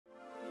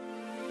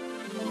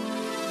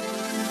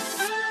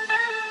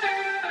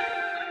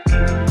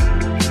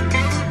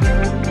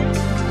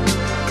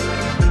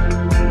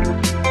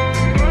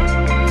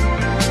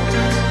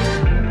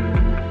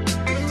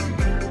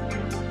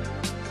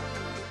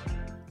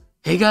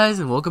Hey guys,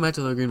 and welcome back to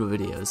another Greenville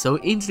video. So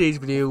in today's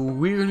video,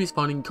 we're going to be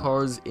spawning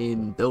cars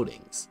in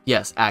buildings.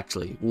 Yes,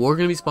 actually, we're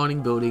going to be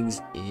spawning buildings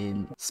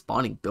in...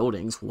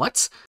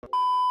 What?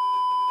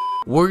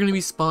 We're going to be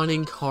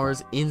spawning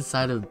cars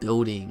inside of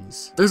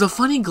buildings. There's a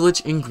funny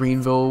glitch in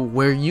Greenville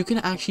where you can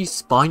actually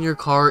spawn your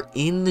car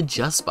in the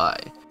Just Buy.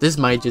 This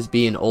might just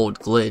be an old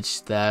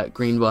glitch that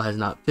Greenville has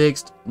not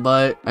fixed,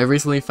 but I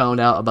recently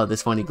found out about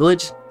this funny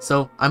glitch,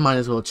 so I might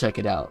as well check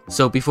it out.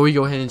 So before we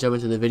go ahead and jump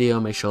into the video,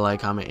 make sure to like,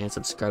 comment, and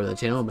subscribe to the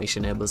channel. Make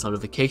sure to enable those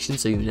notifications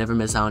so you never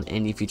miss out on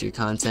any future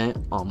content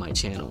on my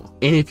channel.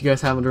 And if you guys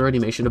haven't already,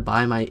 make sure to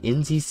buy my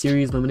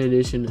NZseries limited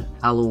edition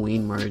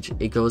Halloween merch.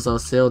 It goes on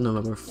sale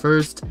November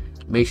 1st.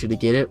 Make sure to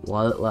get it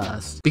while it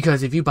lasts,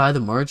 because if you buy the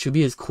merch, you'll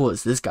be as cool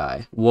as this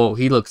guy. Whoa,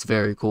 he looks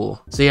very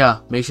cool. So yeah,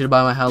 make sure to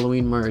buy my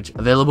Halloween merch,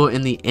 available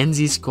in the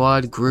NZ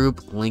Squad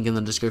group, link in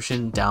the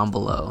description down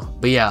below.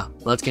 But yeah,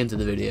 let's get into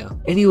the video.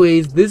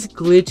 Anyways, this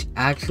glitch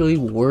actually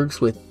works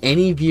with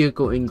any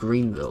vehicle in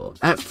Greenville.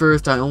 At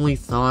first, I only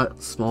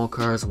thought small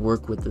cars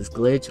work with this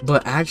glitch,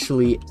 but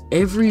actually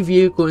every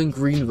vehicle in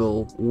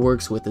Greenville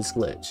works with this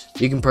glitch.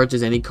 You can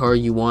purchase any car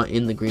you want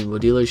in the Greenville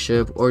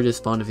dealership, or just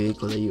spawn a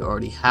vehicle that you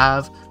already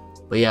have.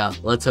 But yeah,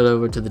 let's head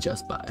over to the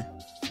Just Buy.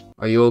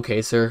 Are you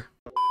okay, sir?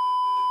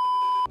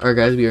 Alright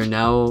guys, we are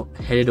now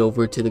headed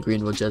over to the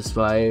Greenville Just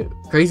Buy.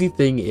 Crazy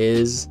thing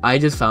is, I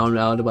just found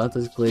out about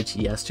this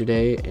glitch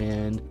yesterday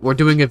and we're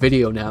doing a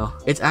video now.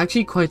 It's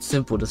actually quite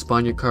simple to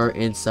spawn your car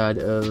inside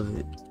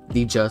of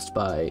the Just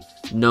Buy.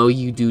 No,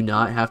 you do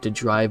not have to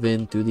drive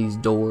in through these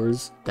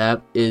doors.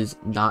 That is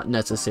not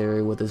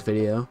necessary with this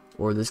video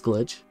or this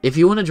glitch. If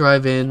you want to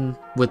drive in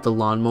with the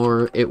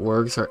lawnmower, it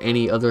works, or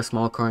any other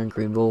small car in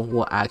Greenville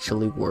will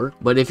actually work.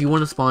 But if you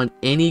want to spawn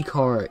any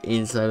car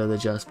inside of the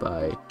Just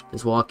Buy,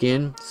 just walk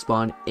in,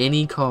 spawn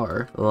any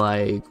car.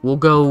 Like, we'll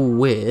go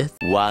with...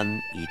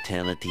 One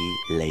eternity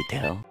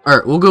later.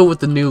 Alright, we'll go with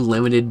the new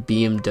limited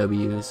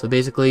BMW. So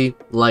basically,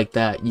 like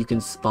that, you can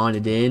spawn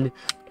it in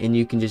and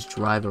you can just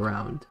drive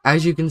around.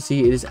 As you can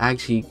see, it is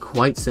actually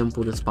quite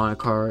simple to spawn a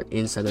car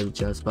inside of the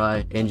Just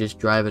Buy and just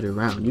drive it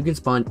around. You can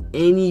spawn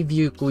any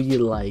vehicle you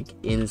like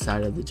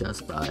inside of the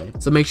Just Buy.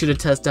 So make sure to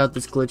test out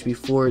this glitch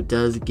before it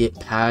does get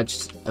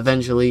patched.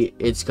 Eventually,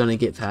 it's gonna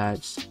get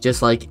patched,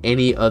 just like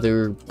any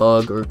other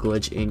bug or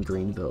glitch in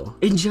Greenville.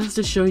 And just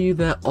to show you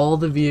that all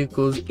the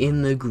vehicles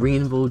in the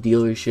Greenville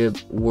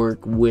dealership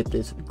work with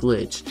this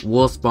glitch,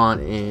 we'll spawn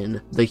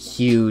in the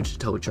huge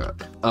tow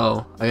truck.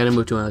 Oh, I gotta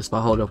move to another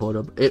spot. Hold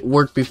up. It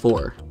worked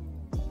before.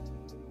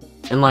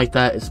 And like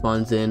that, it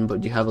spawns in,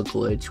 but you have a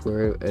glitch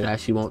where it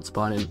actually won't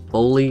spawn in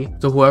fully.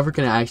 So whoever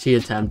can actually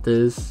attempt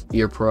this,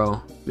 you're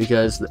pro.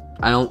 Because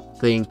I don't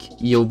think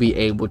you'll be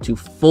able to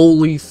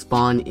fully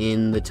spawn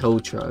in the tow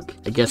truck.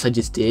 I guess I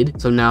just did.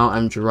 So now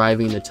I'm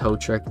driving the tow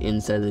truck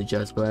inside of the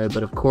Just Buy.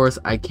 But of course,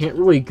 I can't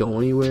really go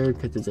anywhere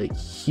because it's a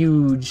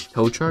huge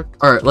tow truck.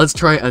 Alright, let's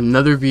try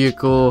another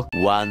vehicle.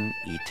 One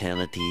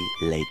eternity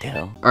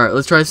later. Alright,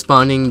 let's try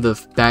spawning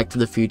the Back to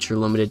the Future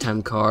limited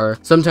time car.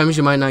 Sometimes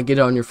you might not get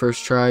it on your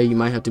first try. You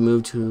might have to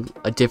move to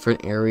a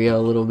different area a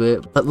little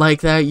bit. But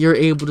like that, you're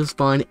able to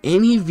spawn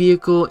any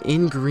vehicle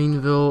in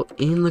Greenville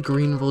in the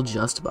Greenville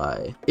Just Buy.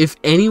 If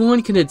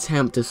anyone can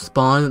attempt to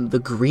spawn the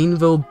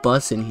Greenville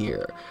bus in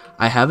here,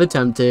 I have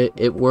attempted,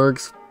 it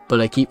works, but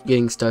I keep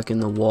getting stuck in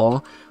the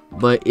wall.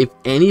 But if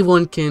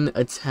anyone can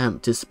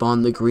attempt to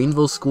spawn the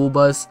Greenville school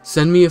bus,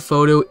 send me a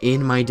photo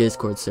in my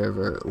Discord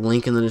server,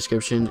 link in the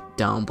description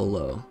down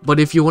below.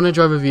 But if you want to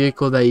drive a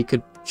vehicle that you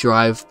could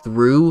drive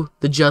through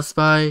the Just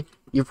Buy,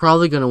 you're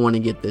probably going to want to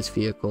get this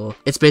vehicle.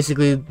 It's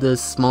basically the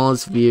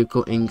smallest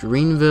vehicle in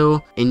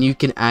Greenville, and you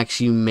can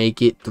actually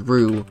make it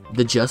through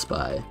the Just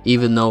Buy,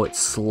 even though it's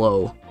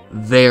slow.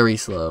 Very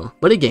slow,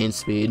 but it gains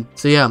speed.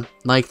 So yeah,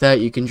 like that,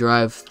 you can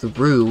drive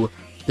through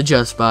the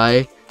Just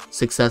Buy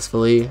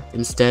successfully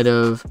instead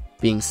of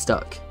being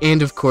stuck.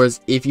 And of course,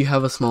 if you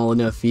have a small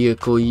enough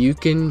vehicle, you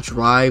can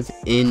drive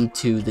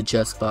into the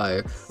Just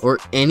Buy or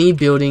any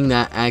building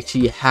that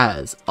actually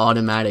has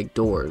automatic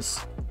doors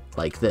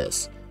like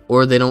this.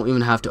 Or they don't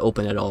even have to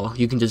open at all.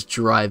 You can just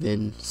drive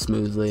in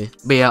smoothly.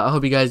 But yeah, I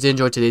hope you guys did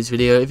enjoy today's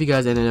video. If you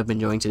guys ended up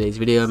enjoying today's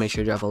video, make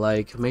sure to drop a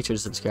like, make sure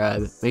to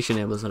subscribe, make sure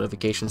to enable those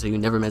notifications so you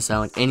never miss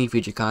out on any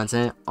future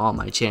content on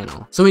my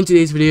channel. So in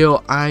today's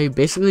video, I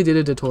basically did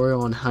a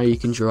tutorial on how you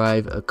can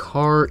drive a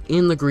car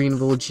in the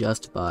Greenville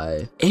Just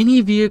Buy.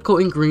 Any vehicle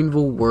in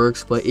Greenville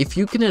works, but if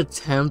you can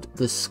attempt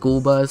the school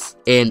bus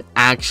and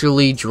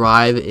actually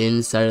drive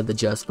inside of the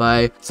Just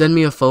Buy, send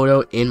me a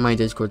photo in my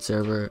Discord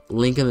server,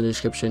 link in the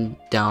description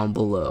down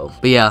below.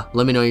 But yeah,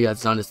 let me know your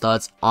guys' honest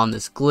thoughts on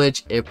this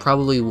glitch. It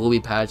probably will be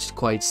patched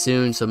quite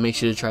soon, so make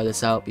sure to try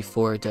this out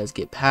before it does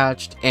get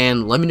patched.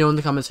 And let me know in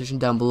the comment section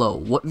down below,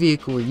 what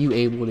vehicle were you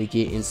able to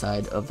get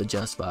inside of the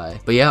Just Buy.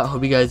 But yeah, I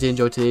hope you guys did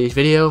enjoy today's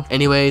video.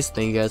 Anyways,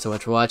 thank you guys so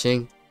much for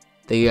watching.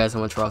 Thank you guys so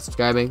much for all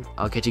subscribing.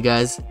 I'll catch you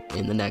guys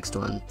in the next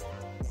one.